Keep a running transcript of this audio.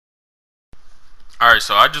Alright,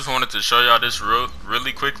 so I just wanted to show y'all this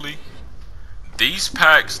really quickly. These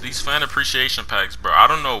packs, these fan appreciation packs, bro, I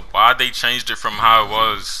don't know why they changed it from how it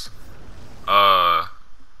was,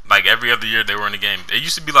 like every other year they were in the game. It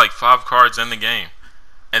used to be like 5 cards in the game.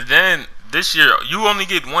 And then this year, you only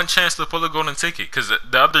get one chance to pull a golden ticket, because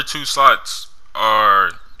the other 2 slots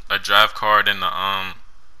are a draft card and the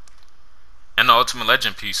ultimate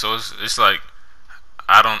legend piece. So it's like,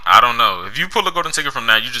 I don't know. If you pull a golden ticket from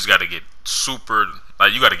that, you just gotta get super,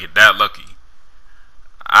 like, you gotta get that lucky.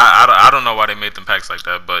 I don't know why they made them packs like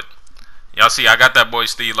that, but y'all see, I got that boy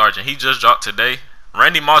Steve Largent. He just dropped today.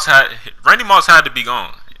 Randy Moss had to be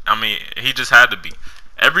gone. I mean, he just had to be.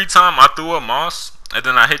 Every time I threw a Moss and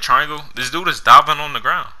then I hit triangle, this dude is diving on the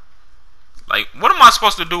ground. Like, what am I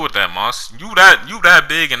supposed to do with that, Moss? You that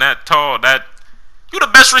big and that tall, that you the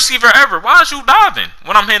best receiver ever. Why is you diving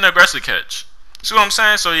when I'm hitting an aggressive catch? See what I'm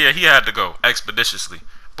saying? So yeah, he had to go expeditiously.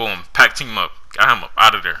 Boom, pack team up, got him up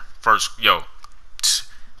out of there first. Yo,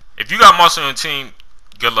 if you got Moss on your team,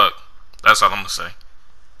 good luck. That's all I'm gonna say.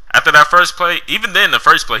 After that first play, even then, the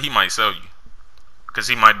first play he might sell you, cause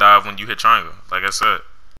he might dive when you hit triangle, like I said.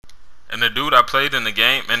 And the dude I played in the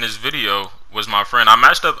game in this video was my friend. I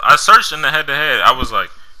matched up. I searched in the head-to-head. I was like,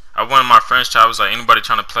 I went in my friend's chat. I was like, anybody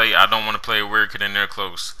trying to play? I don't want to play weird, cause they're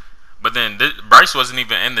close. But then Bryce wasn't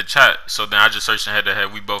even in the chat, so then I just searched in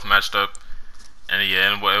head-to-head. We both matched up. And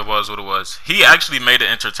yeah, and it was what it was. He actually made it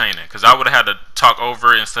entertaining, because I would have had to talk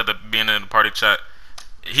over it instead of being in the party chat.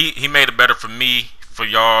 He made it better for me, for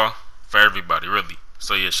y'all, for everybody, really.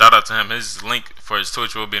 So yeah, shout out to him. His link for his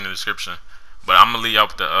Twitch will be in the description. But I'm going to leave y'all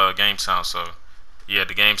with the game sound. So yeah,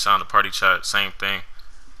 the game sound, the party chat, same thing.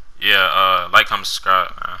 Yeah, like, comment,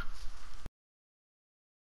 subscribe, man.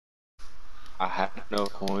 I have no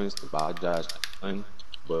coins to buy Josh Allen,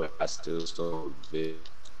 but I still sold Vic.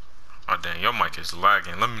 Oh dang, your mic is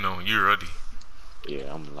lagging. Let me know when you're ready.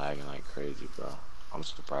 Yeah, I'm lagging like crazy, bro. I'm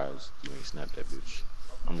surprised you ain't snapped that bitch.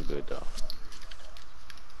 I'm good though.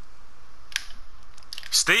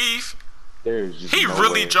 Steve, There's just he no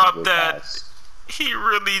really way dropped that. pass. He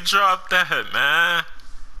really dropped that, man.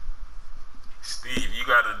 Steve, you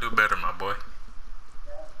gotta do better, my boy.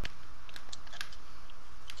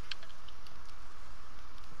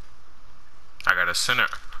 I got a center.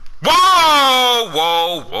 Whoa,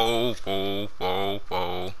 whoa, whoa, whoa, whoa,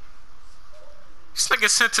 whoa. This nigga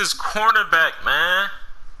sent his cornerback, man.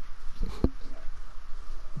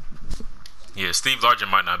 Yeah, Steve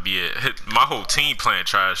Largent might not be it. My whole team playing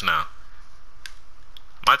trash now.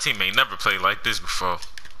 My team ain't never played like this before.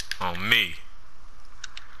 On me.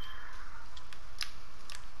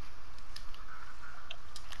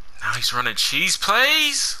 Now he's running cheese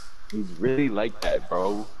plays? He's really like that,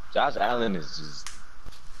 bro. Josh Allen is just.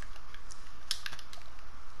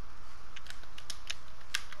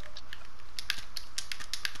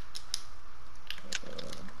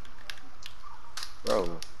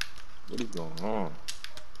 Bro, what is going on?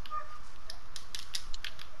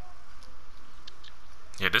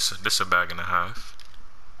 Yeah, this a bag and a half.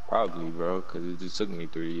 Probably, bro, because it just took me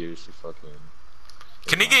 3 years to fucking.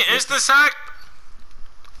 Can he get instant sack?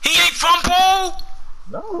 He ain't fumble!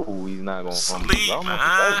 No, he's not gonna fumble. Sleep,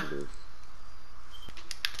 man.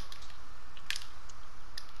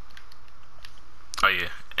 Oh yeah,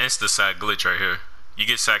 instant sack glitch right here. You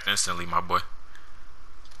get sacked instantly, my boy.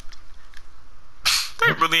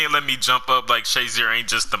 They really ain't let me jump up like Shazier ain't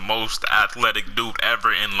just the most athletic dude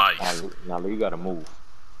ever in life. Now you gotta move.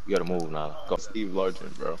 You gotta move now. Go Steve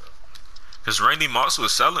Largent, bro. Cause Randy Moss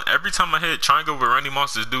was selling. Every time I hit triangle with Randy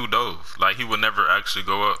Moss, this dude dove. Like he would never actually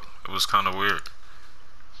go up. It was kind of weird.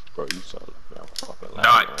 Bro, you saw I'm fucking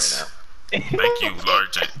Not. right now. Thank you,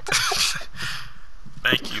 Largent.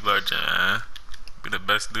 Thank you, Largent, man. Be the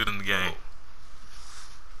best dude in the game.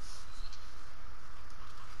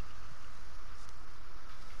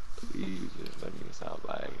 Please just let me stop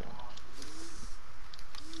lagging.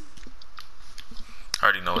 I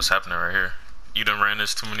already know what's happening right here. You done ran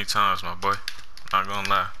this too many times, my boy. Not gonna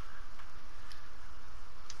lie.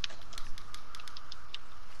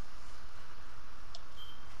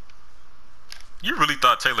 You really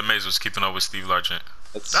thought Taylor Mays was keeping up with Steve Largent?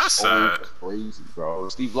 That's so sad. crazy, bro.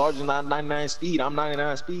 Steve Largent not 99 speed. I'm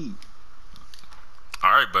 99 speed.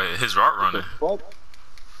 Alright, but his route running.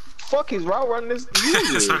 Fuck his route running is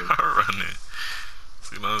His route running.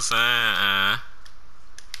 See what I'm saying?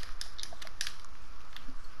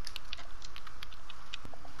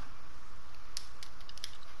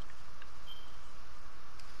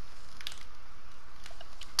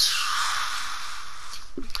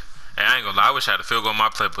 Hey, I ain't gonna lie, I wish I had a field goal in my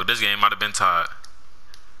playbook. This game might have been tied.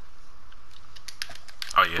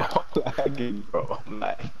 Oh yeah. Bro, I'm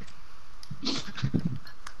lagging.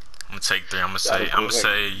 take 3. I'ma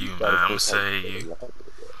say you, man. I'ma say you.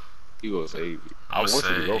 You gonna save me. I I'ma want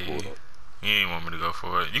you to go say for it. you ain't want me to go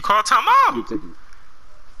for it. You called timeout.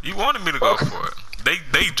 You wanted me to go for it.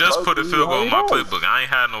 They just put a field goal in my playbook. I ain't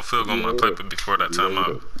had no field goal in my playbook before that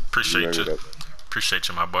timeout. Appreciate you. Appreciate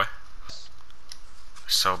you, my boy.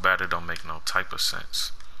 So bad it don't make no type of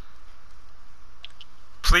sense.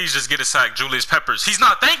 Please just get a sack, Julius Peppers. He's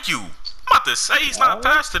not. Thank you. I'm about to say he's not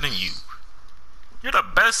faster than you. You're the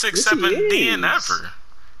best 6'7" DN ever.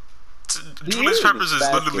 Julius Peppers is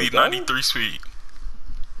literally 93 speed.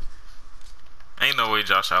 Ain't no way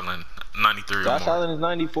Josh Allen 93 or more. Josh Allen is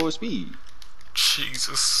 94 speed.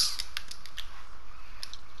 Jesus.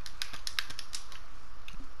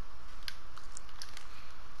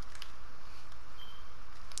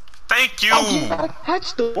 Thank you. Oh, you gotta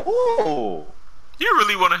catch the ball. You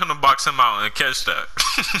really wanted him to box him out and catch that.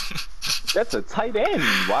 That's a tight end.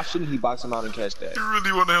 Why shouldn't he box him out and catch that? You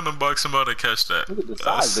really wanted him to box him out and catch that. Look at the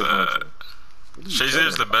size difference. Shazier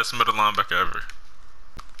is the best middle linebacker ever.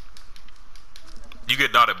 You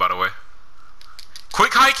get dotted, by the way.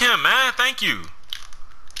 Quick hike him, man. Thank you.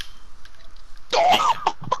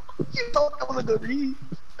 You thought that was a good read.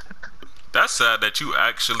 That's sad that you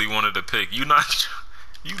actually wanted to pick. You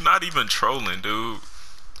not even trolling, dude.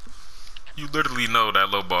 You literally know that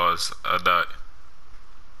low ball is a dot.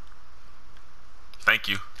 Thank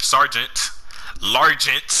you, Sergeant.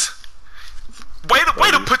 Largent. Way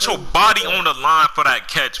to put your body on the line for that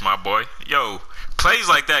catch, my boy. Yo, plays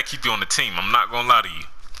like that keep you on the team. I'm not gonna lie to you.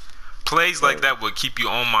 Plays like that would keep you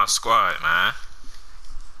on my squad, man.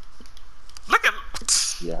 Look at.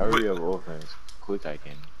 Yeah, hurry up, offense. Quick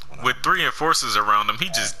hiking. With 3 enforcers around him, he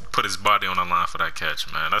just put his body on the line for that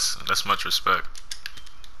catch, man. That's much respect.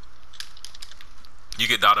 You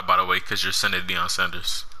get dotted, by the way, because you're sending Deion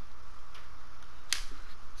Sanders.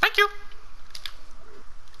 Thank you.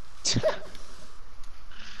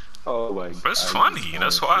 Oh my God. That's funny.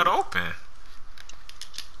 That's wide open.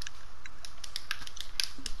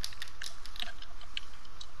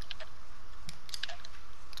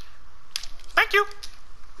 Thank you.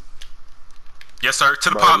 Yes, sir. To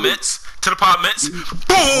the apartments. To the apartments.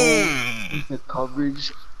 Boom. The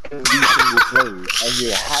coverage every single play, and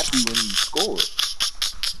you're happy when you score.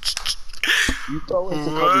 You throw into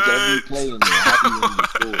coverage every play, and you're happy when you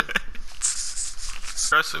score.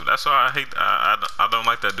 Impressive. That's why I hate. I don't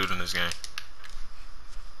like that dude in this game.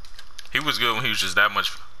 He was good when he was just that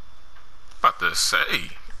much. About to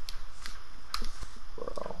say,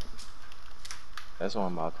 bro. That's why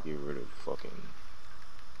I'm about to get rid of fucking.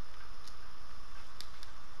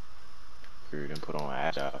 Period and put on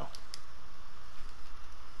agile.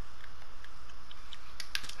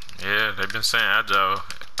 Yeah, they've been saying agile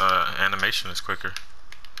animation is quicker.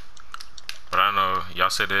 But I know y'all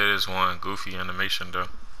said there is one goofy animation though.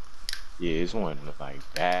 Yeah, it's one like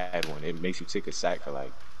bad one. It makes you take a sack for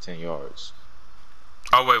like 10 yards.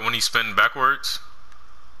 Oh wait, when he's spinning backwards?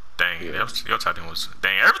 Dang, Yeah. your tight end was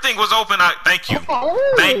dang. Everything was open. Thank you,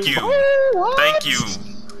 thank you, thank you.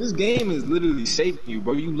 This game is literally saving you,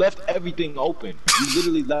 bro. You left everything open. You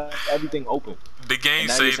literally left everything open. The game and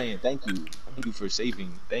now you're saved. saying thank you. Thank you for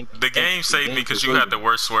saving. Thank you. The game saved me because you had the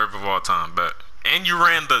worst swerve of all time, but and you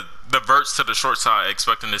ran the verts to the short side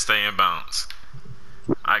expecting to stay in bounds.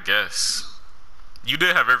 I guess you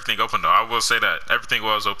did have everything open though. I will say that everything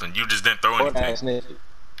was open. You just didn't throw anything.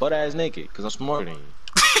 Butt ass naked, because I'm smarter than you.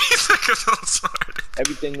 Because I'm sorry.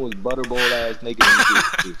 Everything was butterball ass naked.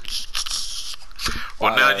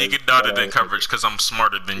 Well, now you get dotted in coverage because I'm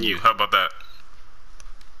smarter than you. How about that?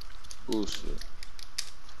 Bullshit.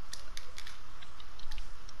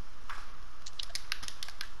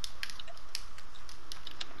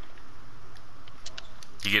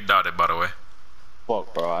 You get dotted, by the way.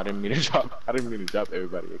 Fuck, bro. I didn't mean to drop. I didn't mean to drop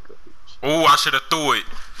everybody in coverage. Oh, I should have threw it,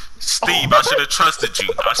 Steve. I should have trusted you.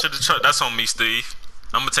 I should have. That's on me, Steve.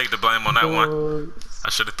 I'm gonna take the blame on that one. I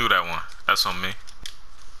should have threw that one. That's on me.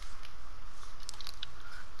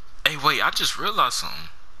 Hey, wait. I just realized something.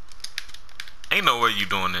 Ain't no way you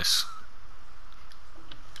doing this.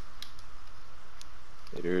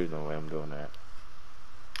 Yeah, there is no way I'm doing that.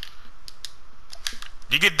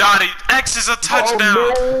 You get dotted. X is a touchdown.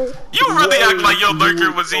 Oh, no. You really act like your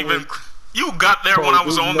lurker was even. You got there when I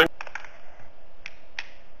was on the.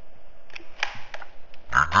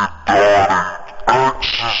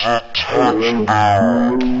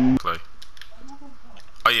 Play.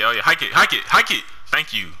 Oh yeah, hike it.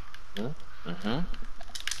 Thank you.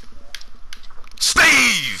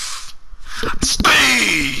 Steve,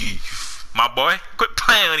 my boy, quit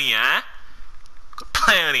playing with me, huh? Quit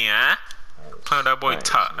playing with me, huh? Playing with that boy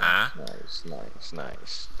top, huh?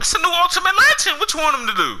 Nice. It's a new Ultimate Legend. What you want him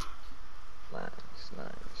to do? Nice.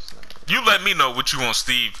 You let me know what you want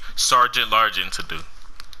Steve Sergeant Largent to do.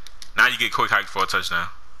 Now you get quick hike for a touchdown.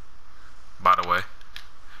 By the way.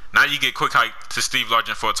 Now you get quick hike to Steve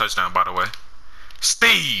Largent for a touchdown, by the way.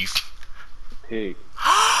 Steve! Pig.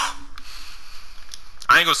 I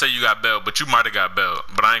ain't gonna say you got bailed, but you might have got bailed.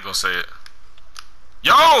 But I ain't gonna say it.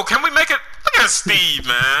 Yo, can we make it? Look at Steve,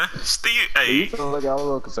 man. Steve, hey. You feel like I'm a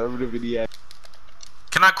little conservative in the act.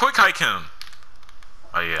 Can I quick hike him?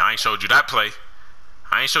 Oh yeah, I ain't showed you that play.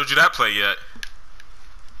 I ain't showed you that play yet.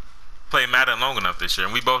 Played Madden long enough this year,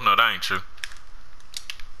 and we both know that ain't true.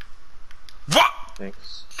 What?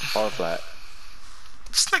 Thanks. Hard flat.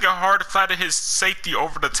 This nigga hard flatted his safety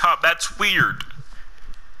over the top. That's weird.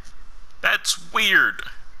 That's weird.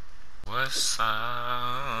 What's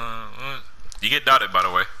You get dotted, by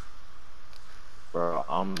the way. Bro,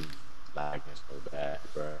 I'm lagging so bad,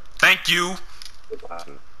 bro. Thank you.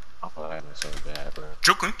 I'm lagging so bad, bro.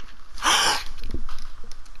 Joking.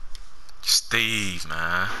 Steve,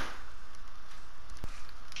 man.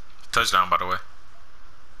 Touchdown, by the way.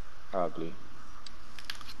 Probably.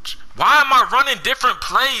 Why am I running different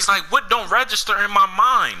plays? Like, what don't register in my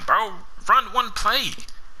mind, bro? Run one play.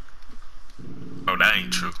 Oh, that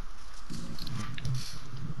ain't true.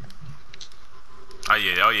 Oh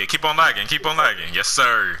yeah. Keep on lagging. Yes,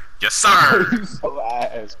 sir. Yes, sir. You so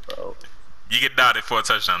ass, bro. You get dotted for a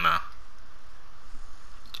touchdown now.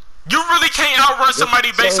 You really can't outrun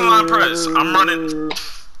somebody baseline press. I'm running.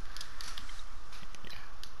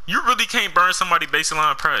 You really can't burn somebody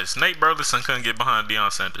baseline press. Nate Burleson couldn't get behind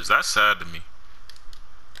Deion Sanders. That's sad to me.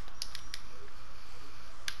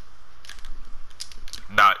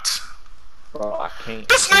 Dot. Bro, I can't.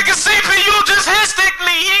 This nigga CPU just hit stick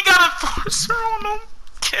me. He ain't got a forcer on him.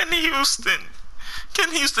 Ken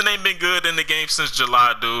Houston ain't been good in the game since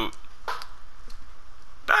July, dude.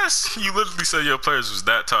 You literally said your players was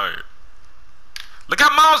that tired. Look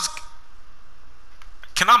how Miles.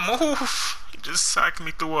 Can I move? He just sacked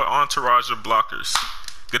me through an entourage of blockers.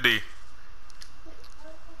 Good D.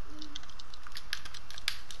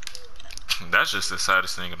 That's just the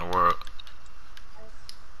saddest thing in the world.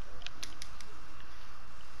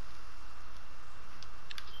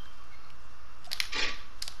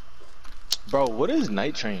 Bro, what is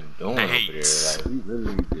Night Train doing over there? Like, we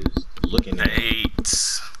literally just looking at him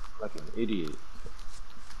like an idiot.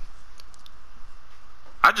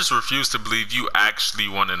 I just refuse to believe you actually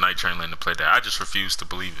wanted Night Train Lane to play that. I just refuse to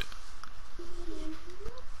believe it.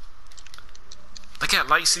 Look at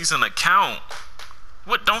Light Season account.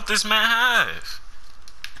 What don't this man have?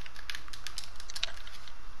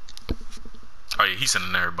 Oh yeah, he's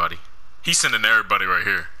sending everybody. He's sending everybody right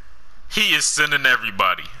here. He is sending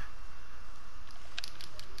everybody.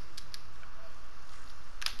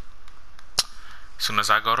 Soon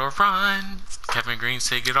as I go to run, Kevin Green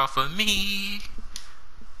say get off of me.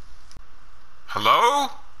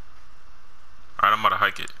 Hello? Alright, I'm about to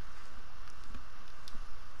hike it.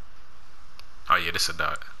 Oh yeah, this a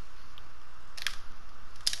dot.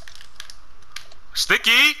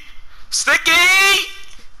 Sticky! Sticky!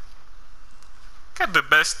 Got the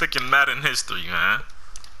best stick in Madden history, man.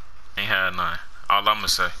 Ain't had none. All I'ma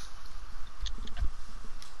say.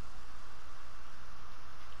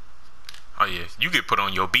 Oh yeah, you get put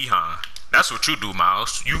on your behind. That's what you do,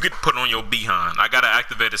 Miles. You get put on your behind. I gotta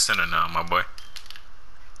activate a center now, my boy.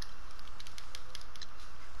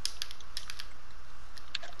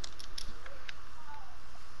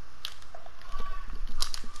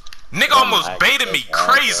 Nigga almost baited me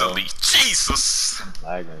crazily. Jesus. I'm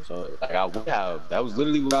lagging, so like that was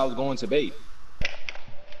literally what I was going to bait.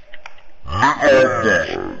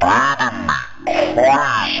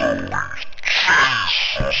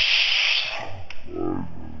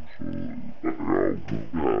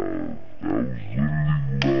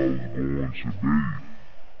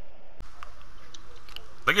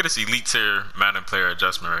 Look at this elite tier Madden player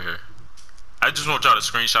adjustment right here. I just want y'all to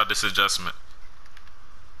screenshot this adjustment.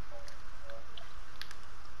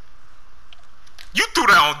 You threw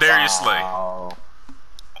that on Darius Slay.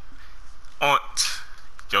 On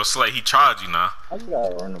Yo, Slay, he charged you now. I just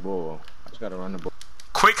gotta run the ball.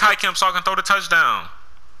 Quick hike him so I can throw the touchdown.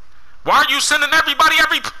 Why are you sending everybody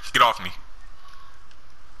Get off me.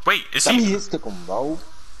 Wait, is he? Let me hit stick him, bro.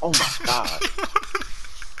 Oh my god.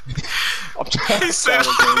 I'm trying to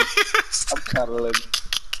let him.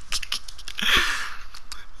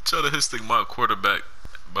 Try to hit stick my quarterback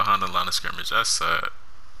behind the line of scrimmage. That's sad.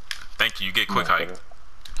 Thank you. You get quick hike.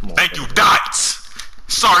 Thank you, Dots,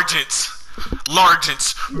 Sergeants,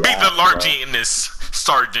 Largents. Be the Largent in this,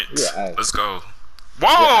 Sergeant. Let's go.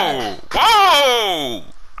 Whoa, whoa!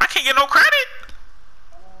 I can't get no credit.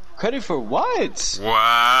 Credit for what?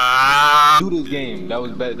 Wow. Do this game. That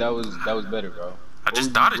was better. That was better, bro. I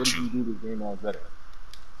just dotted what you. What did you do this game that was better?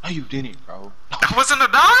 No, you didn't, bro. That wasn't a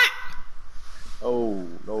dot. Oh,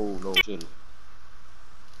 no, shit.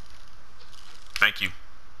 Thank you.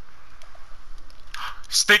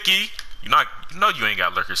 Sticky. You know you ain't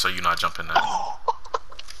got lurker, so you're not jumping that.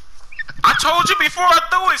 I told you before I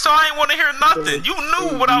threw it, so I ain't want to hear nothing. You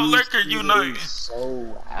knew without lurker, you know.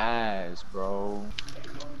 So ass, bro.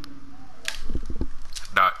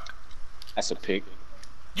 Dot. That's a pick.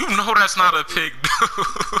 You know that's not a pick,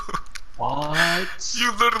 dude. What?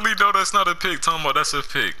 You literally know that's not a pick, talking about that's a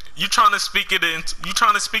pick. You trying to speak it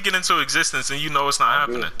into existence, and you know it's not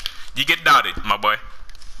happening. You get dotted, my boy.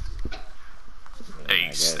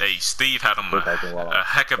 Yeah, hey, Steve had him a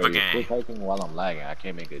heck of a game. Quit hiking while I'm lagging. I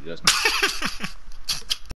can't make an adjustment.